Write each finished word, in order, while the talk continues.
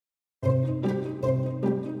I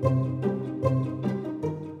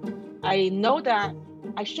know that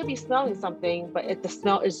I should be smelling something, but the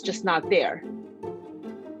smell is just not there.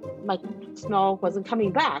 My smell wasn't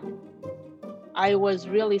coming back. I was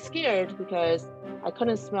really scared because I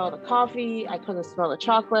couldn't smell the coffee, I couldn't smell the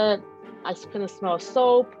chocolate, I couldn't smell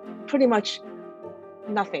soap, pretty much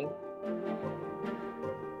nothing.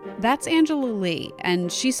 That's Angela Lee,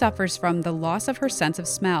 and she suffers from the loss of her sense of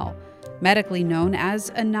smell, medically known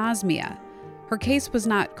as anosmia. Her case was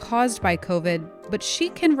not caused by COVID, but she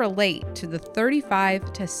can relate to the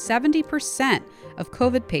 35 to 70% of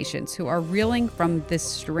COVID patients who are reeling from this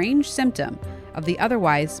strange symptom of the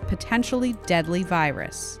otherwise potentially deadly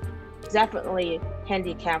virus. Definitely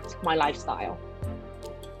handicapped my lifestyle.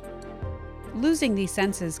 Losing these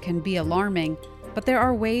senses can be alarming, but there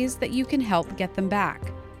are ways that you can help get them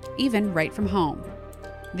back, even right from home.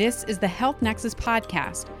 This is the Health Nexus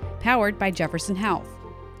podcast, powered by Jefferson Health.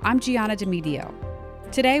 I'm Gianna Demedio.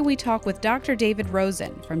 Today we talk with Dr. David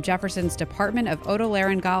Rosen from Jefferson's Department of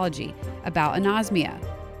Otolaryngology about anosmia.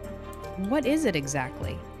 What is it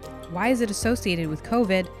exactly? Why is it associated with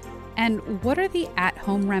COVID? And what are the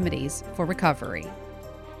at-home remedies for recovery?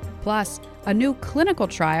 Plus, a new clinical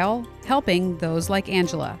trial helping those like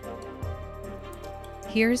Angela.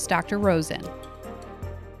 Here's Dr. Rosen.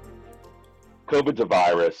 COVID's a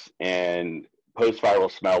virus, and post-viral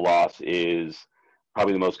smell loss is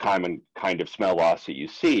probably the most common kind of smell loss that you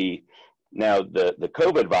see. Now, the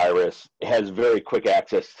COVID virus has very quick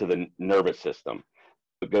access to the nervous system.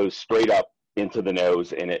 It goes straight up into the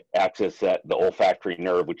nose, and it accesses the olfactory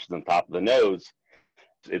nerve, which is on top of the nose.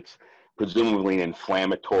 It's presumably an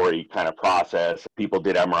inflammatory kind of process. People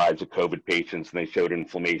did MRIs of COVID patients, and they showed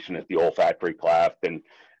inflammation at the olfactory cleft, and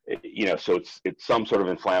so it's some sort of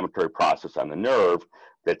inflammatory process on the nerve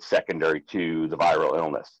that's secondary to the viral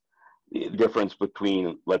illness. The difference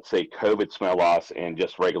between, let's say, COVID smell loss and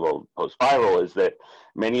just regular post-viral is that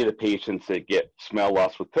many of the patients that get smell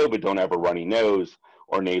loss with COVID don't have a runny nose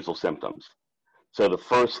or nasal symptoms. So the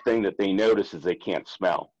first thing that they notice is they can't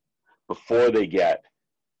smell before they get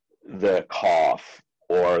the cough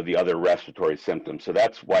or the other respiratory symptoms. So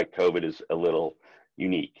that's why COVID is a little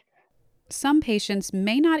unique. Some patients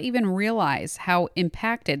may not even realize how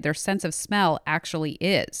impacted their sense of smell actually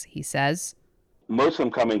is, he says. Most of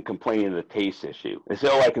them come in complaining of the taste issue. They say,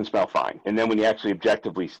 I can smell fine. And then when you actually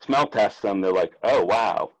objectively smell test them, they're like, oh,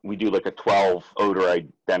 wow. We do like a 12 odor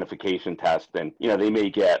identification test, and, they may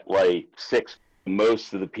get like 6.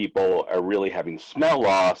 Most of the people are really having smell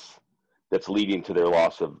loss that's leading to their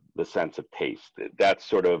loss of the sense of taste. That's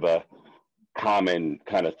sort of a common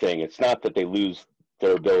kind of thing. It's not that they lose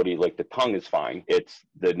their ability, like the tongue is fine. It's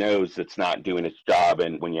the nose that's not doing its job.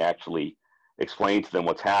 And when you actually explain to them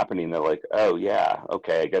what's happening, they're like, oh yeah,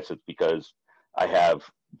 okay, I guess it's because I have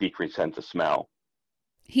decreased sense of smell.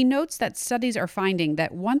 He notes that studies are finding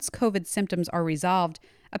that once COVID symptoms are resolved,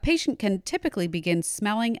 a patient can typically begin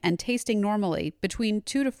smelling and tasting normally between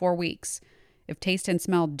 2 to 4 weeks. If taste and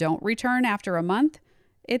smell don't return after a month,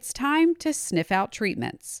 it's time to sniff out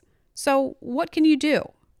treatments. So what can you do?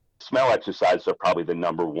 Smell exercises are probably the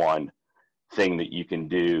number one thing that you can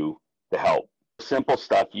do to help. Simple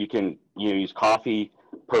stuff, you can use coffee,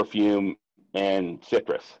 perfume, and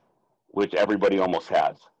citrus, which everybody almost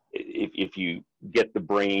has. If you get the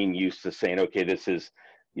brain used to saying, okay,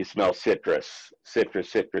 you smell citrus, and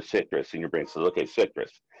your brain says, okay,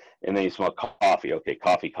 citrus. And then you smell coffee, okay,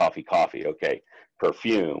 coffee, okay,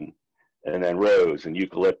 perfume, and then rose and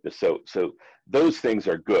eucalyptus. So those things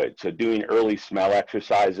are good. So doing early smell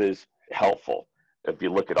exercises, helpful. If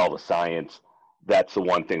you look at all the science, that's the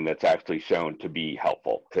one thing that's actually shown to be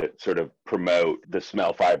helpful to sort of promote the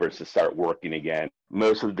smell fibers to start working again.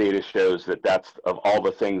 Most of the data shows that that's, of all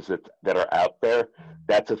the things that are out there,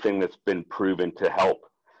 that's a thing that's been proven to help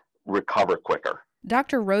recover quicker.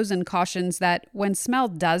 Dr. Rosen cautions that when smell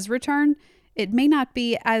does return, it may not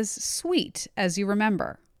be as sweet as you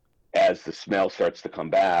remember. As the smell starts to come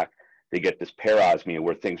back, they get this parosmia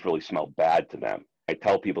where things really smell bad to them. I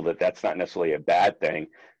tell people that that's not necessarily a bad thing.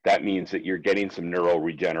 That means that you're getting some neural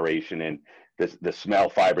regeneration, and the smell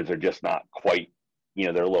fibers are just not quite,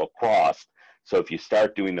 they're a little crossed. So if you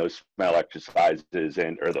start doing those smell exercises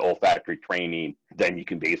or the olfactory training, then you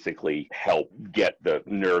can basically help get the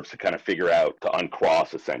nerves to kind of figure out to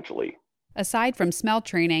uncross essentially. Aside from smell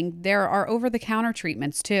training, there are over-the-counter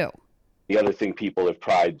treatments too. The other thing people have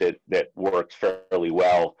tried that works fairly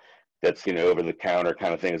well, that's over-the-counter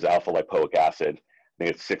kind of thing, is alpha lipoic acid. I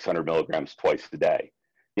think it's 600 milligrams twice a day.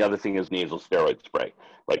 The other thing is nasal steroid spray,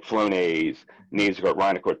 like Flonase, Nasogard,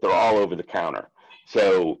 Rhinocort. They're all over the counter.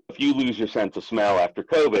 So if you lose your sense of smell after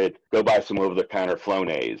COVID, go buy some over-the-counter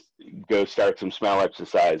Flonase. Go start some smell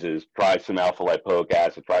exercises, try some alpha-lipoic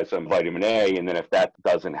acid, try some vitamin A, and then if that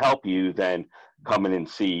doesn't help you, then come in and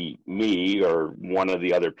see me or one of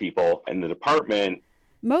the other people in the department.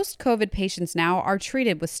 Most COVID patients now are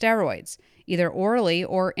treated with steroids, either orally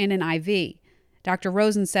or in an IV. Dr.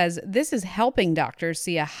 Rosen says this is helping doctors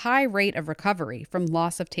see a high rate of recovery from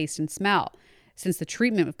loss of taste and smell, since the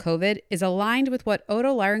treatment of COVID is aligned with what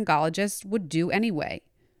otolaryngologists would do anyway.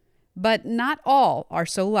 But not all are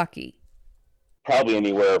so lucky. Probably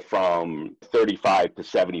anywhere from 35 to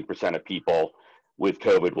 70% of people with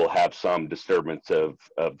COVID will have some disturbance of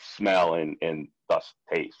smell and thus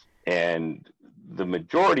taste. And the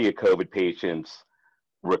majority of COVID patients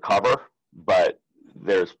recover, but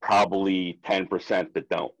there's probably 10% that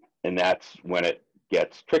don't. And that's when it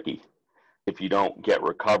gets tricky. If you don't get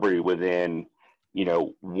recovery within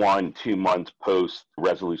 1-2 months post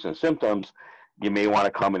resolution of symptoms, you may want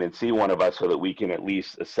to come in and see one of us so that we can at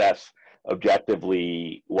least assess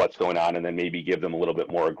objectively what's going on and then maybe give them a little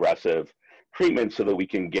bit more aggressive treatment so that we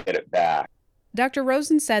can get it back. Dr.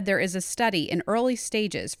 Rosen said there is a study in early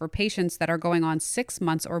stages for patients that are going on 6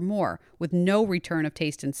 months or more with no return of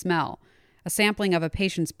taste and smell. A sampling of a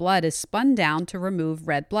patient's blood is spun down to remove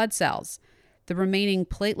red blood cells. The remaining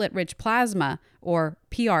platelet-rich plasma, or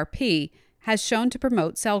PRP, has shown to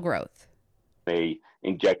promote cell growth. They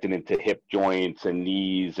inject it into hip joints and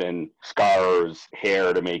knees and scars,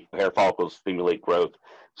 hair to make hair follicles stimulate growth.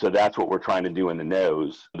 So that's what we're trying to do in the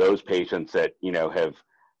nose. Those patients that, have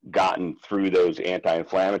gotten through those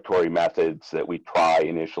anti-inflammatory methods that we try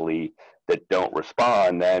initially that don't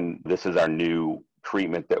respond, then this is our new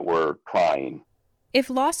treatment that we're trying. If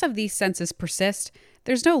loss of these senses persist,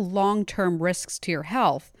 there's no long-term risks to your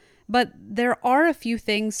health, but there are a few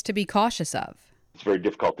things to be cautious of. It's very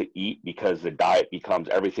difficult to eat because the diet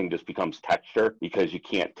everything just becomes texture because you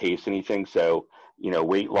can't taste anything. So,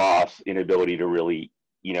 weight loss, inability to really,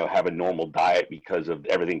 have a normal diet because of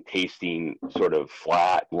everything tasting sort of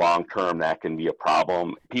flat. Long term, that can be a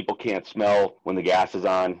problem. People can't smell when the gas is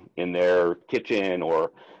on in their kitchen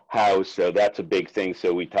or house. So that's a big thing.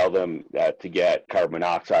 So we tell them to get carbon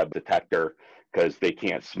monoxide detector because they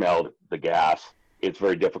can't smell the gas. It's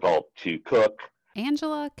very difficult to cook.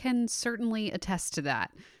 Angela can certainly attest to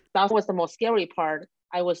that. That was the most scary part.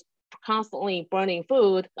 I was constantly burning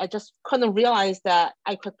food. I just couldn't realize that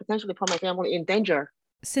I could potentially put my family in danger.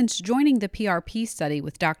 Since joining the PRP study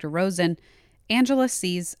with Dr. Rosen, Angela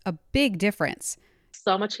sees a big difference.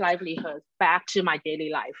 So much livelihood back to my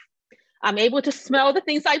daily life. I'm able to smell the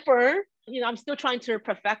things I burn. I'm still trying to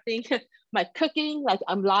perfecting my cooking, like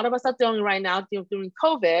a lot of us are doing right now during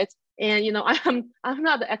COVID. And, I'm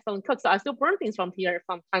not an excellent cook, so I still burn things from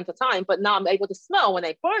time to time, but now I'm able to smell when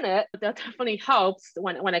I burn it. That definitely helps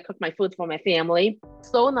when I cook my food for my family.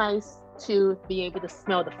 So nice to be able to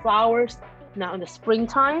smell the flowers now in the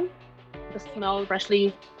springtime, to smell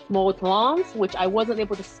freshly mowed lawns, which I wasn't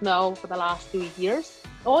able to smell for the last 3 years.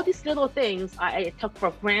 All these little things I took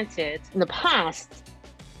for granted in the past,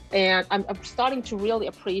 and I'm starting to really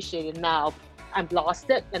appreciate it now. I've lost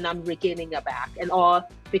it and I'm regaining it back, and all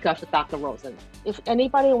because of Dr. Rosen. If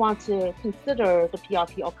anybody wants to consider the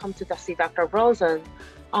PRP or come to see Dr. Rosen,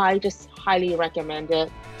 I just highly recommend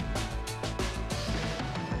it.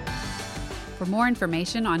 For more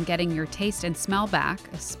information on getting your taste and smell back,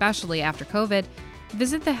 especially after COVID,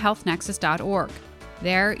 visit thehealthnexus.org.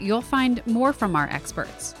 There, you'll find more from our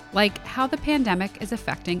experts, like how the pandemic is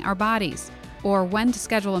affecting our bodies, or when to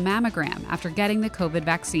schedule a mammogram after getting the COVID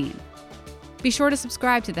vaccine. Be sure to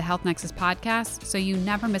subscribe to the Health Nexus podcast so you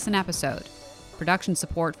never miss an episode. Production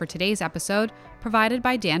support for today's episode provided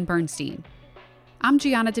by Dan Bernstein. I'm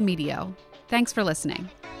Gianna Demedio. Thanks for listening.